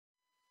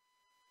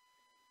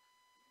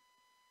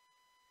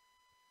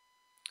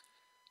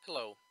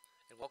Hello,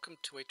 and welcome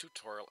to a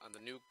tutorial on the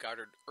new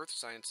Goddard Earth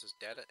Sciences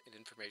Data and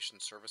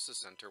Information Services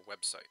Center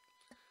website.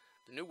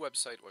 The new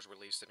website was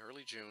released in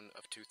early June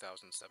of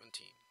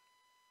 2017.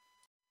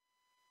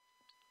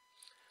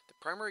 The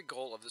primary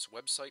goal of this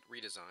website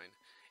redesign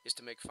is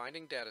to make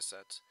finding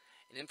datasets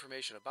and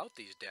information about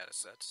these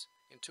datasets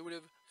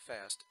intuitive,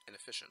 fast, and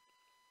efficient.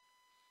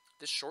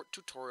 This short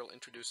tutorial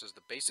introduces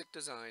the basic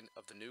design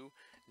of the new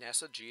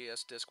NASA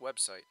GES DISC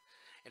website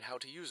and how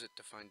to use it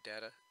to find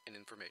data and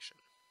information.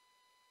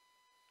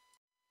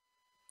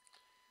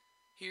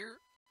 Here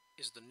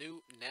is the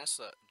new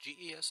NASA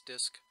GES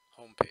DISC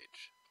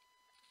homepage.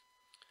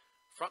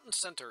 Front and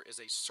center is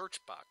a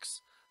search box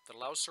that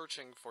allows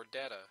searching for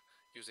data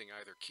using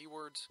either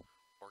keywords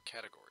or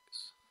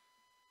categories.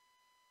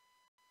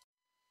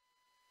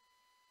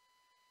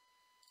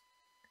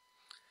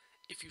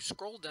 If you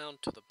scroll down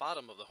to the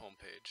bottom of the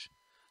homepage,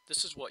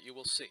 this is what you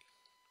will see.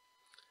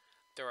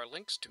 There are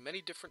links to many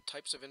different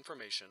types of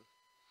information,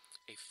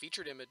 a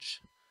featured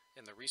image,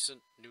 and the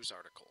recent news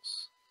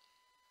articles.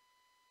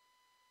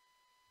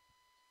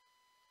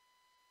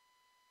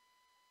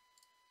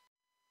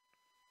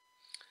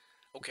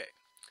 Okay,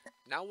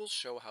 now we'll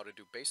show how to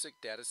do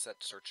basic dataset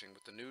searching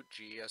with the new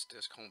GES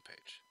DISC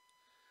homepage.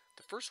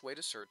 The first way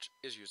to search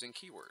is using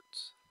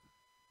keywords.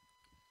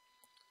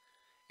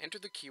 Enter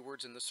the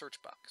keywords in the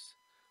search box.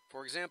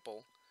 For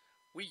example,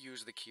 we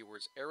use the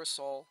keywords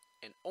aerosol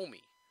and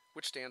OMI,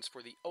 which stands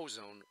for the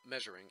ozone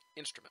measuring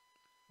instrument.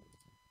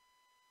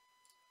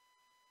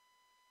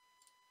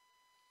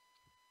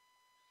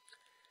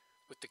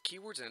 With the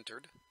keywords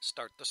entered,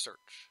 start the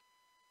search.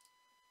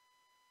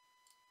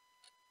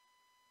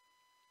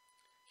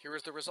 Here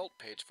is the result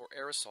page for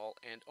aerosol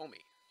and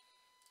OMI.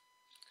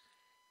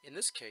 In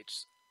this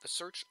case, the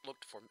search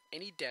looked for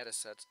any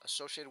datasets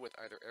associated with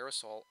either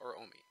aerosol or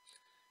OMI.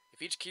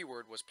 If each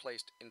keyword was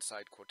placed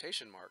inside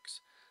quotation marks,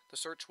 the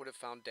search would have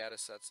found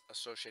datasets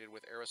associated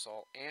with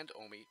aerosol and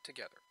OMI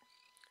together.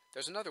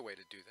 There's another way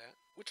to do that,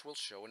 which we'll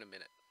show in a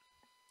minute.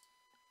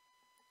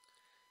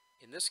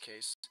 In this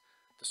case,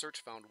 the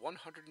search found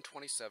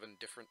 127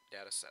 different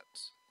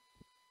datasets.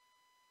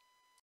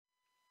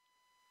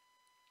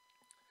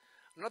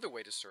 Another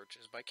way to search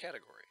is by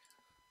category.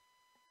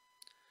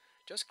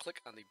 Just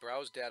click on the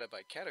Browse Data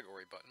by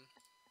Category button,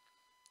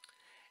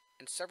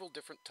 and several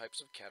different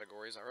types of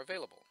categories are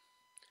available.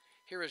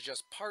 Here is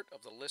just part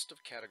of the list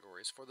of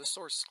categories for the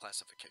source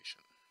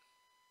classification.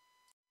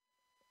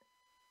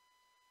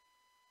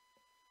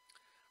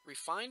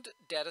 Refined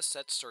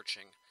dataset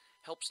searching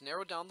helps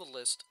narrow down the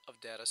list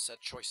of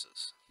dataset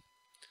choices.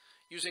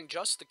 Using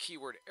just the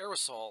keyword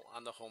aerosol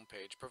on the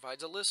homepage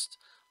provides a list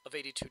of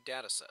 82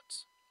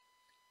 datasets.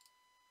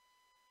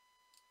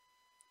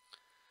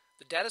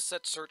 The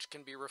dataset search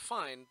can be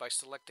refined by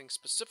selecting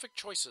specific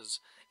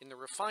choices in the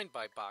Refined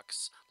By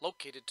box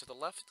located to the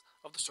left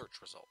of the search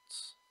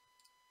results.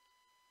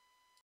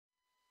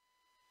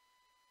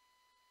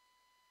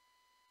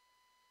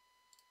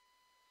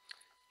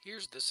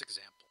 Here's this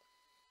example.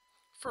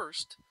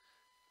 First,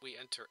 we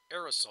enter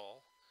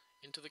aerosol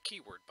into the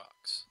keyword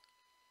box,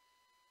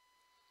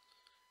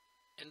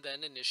 and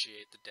then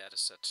initiate the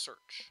dataset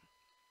search.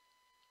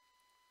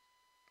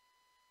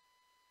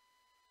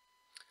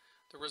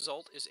 The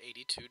result is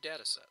 82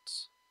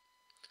 datasets.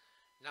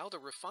 Now the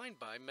Refined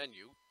By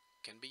menu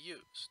can be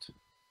used.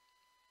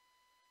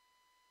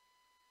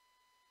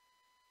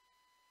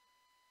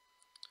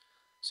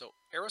 So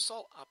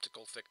aerosol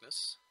optical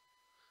thickness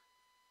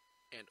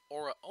and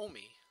aura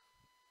OMI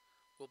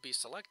will be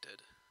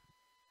selected,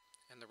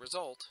 and the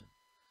result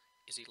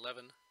is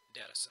 11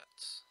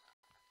 datasets.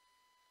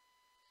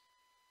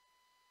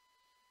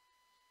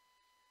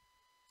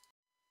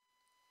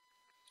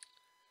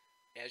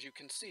 As you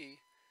can see,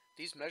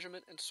 these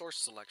measurement and source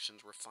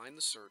selections refine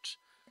the search,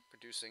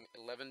 producing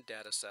 11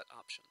 dataset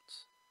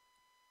options.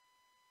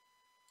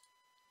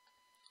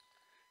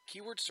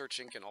 Keyword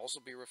searching can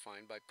also be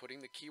refined by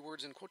putting the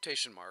keywords in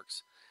quotation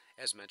marks,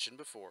 as mentioned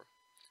before,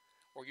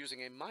 or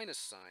using a minus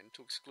sign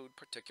to exclude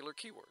particular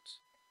keywords.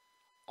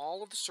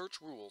 All of the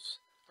search rules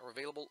are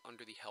available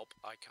under the Help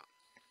icon.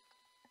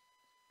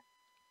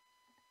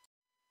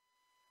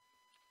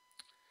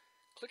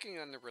 Clicking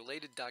on the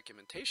Related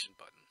Documentation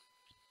button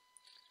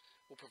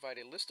will provide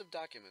a list of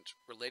documents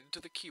related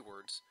to the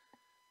keywords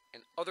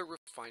and other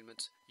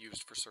refinements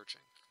used for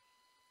searching.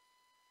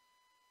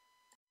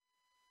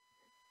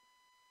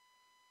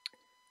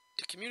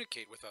 To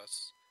communicate with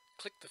us,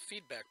 click the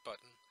Feedback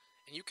button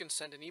and you can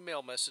send an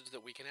email message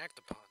that we can act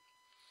upon.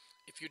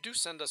 If you do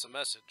send us a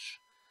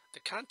message, the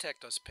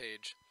Contact Us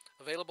page,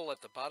 available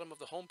at the bottom of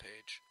the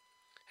homepage,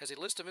 has a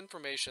list of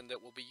information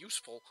that will be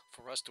useful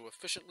for us to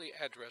efficiently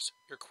address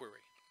your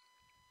query.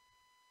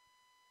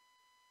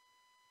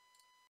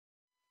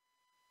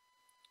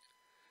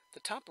 The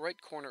top right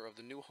corner of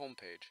the new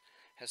homepage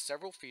has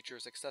several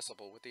features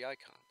accessible with the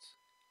icons.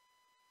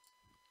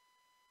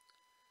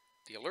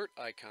 The Alert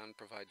icon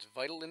provides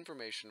vital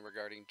information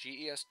regarding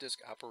GES DISC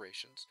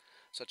operations,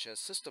 such as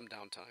system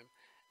downtime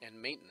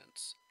and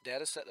maintenance,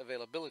 dataset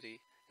availability,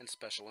 and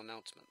special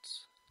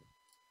announcements.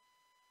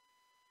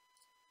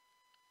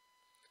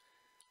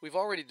 We've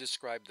already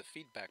described the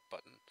feedback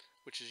button,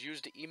 which is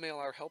used to email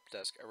our help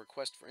desk a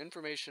request for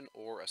information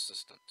or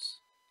assistance.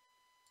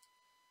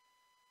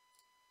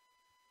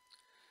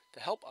 The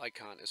help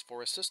icon is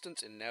for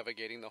assistance in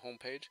navigating the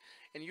homepage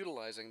and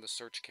utilizing the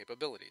search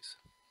capabilities.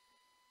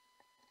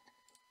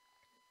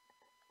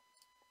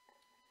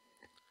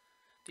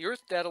 The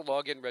Earth Data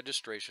Login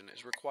registration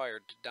is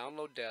required to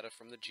download data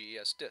from the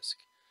GES disk.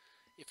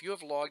 If you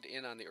have logged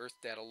in on the Earth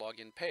Data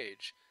Login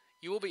page,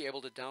 you will be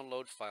able to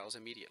download files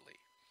immediately.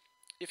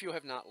 If you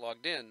have not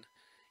logged in,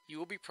 you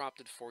will be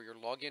prompted for your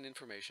login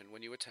information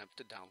when you attempt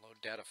to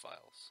download data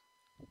files.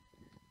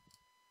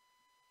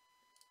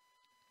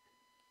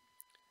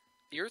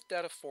 The Earth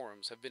Data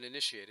Forums have been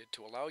initiated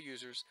to allow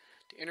users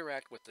to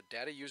interact with the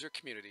data user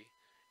community,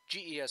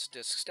 GES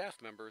DISC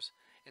staff members,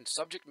 and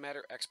subject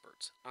matter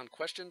experts on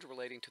questions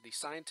relating to the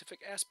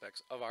scientific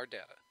aspects of our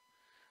data.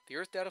 The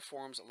Earth Data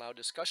Forums allow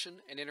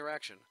discussion and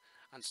interaction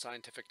on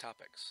scientific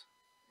topics.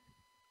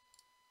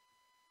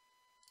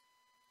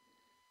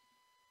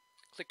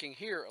 Clicking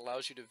here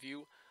allows you to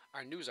view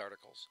our news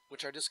articles,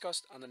 which are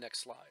discussed on the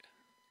next slide.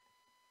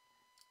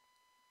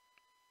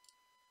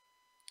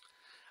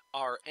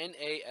 Our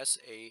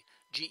NASA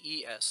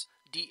GES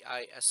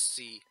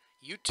DISC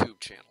YouTube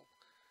channel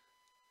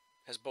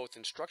has both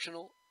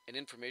instructional and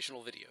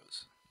informational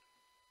videos.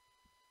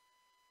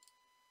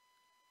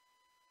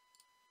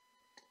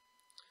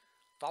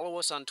 Follow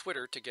us on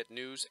Twitter to get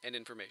news and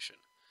information.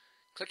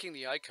 Clicking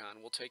the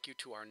icon will take you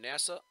to our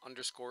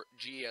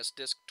NASA_GES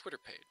DISC Twitter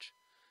page.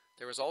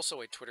 There is also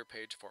a Twitter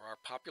page for our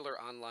popular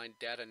online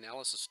data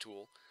analysis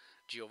tool,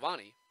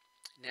 Giovanni,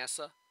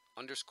 NASA_Giovanni.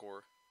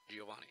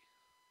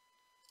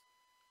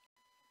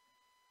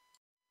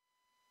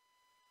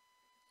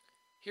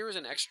 Here is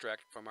an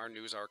extract from our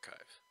news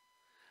archive.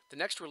 The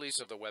next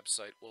release of the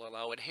website will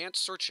allow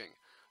enhanced searching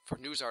for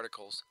news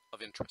articles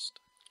of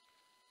interest.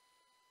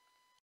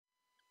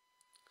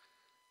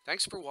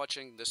 Thanks for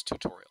watching this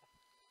tutorial.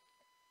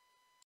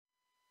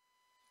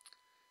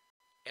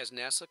 As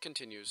NASA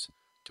continues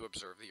to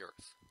observe the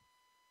Earth.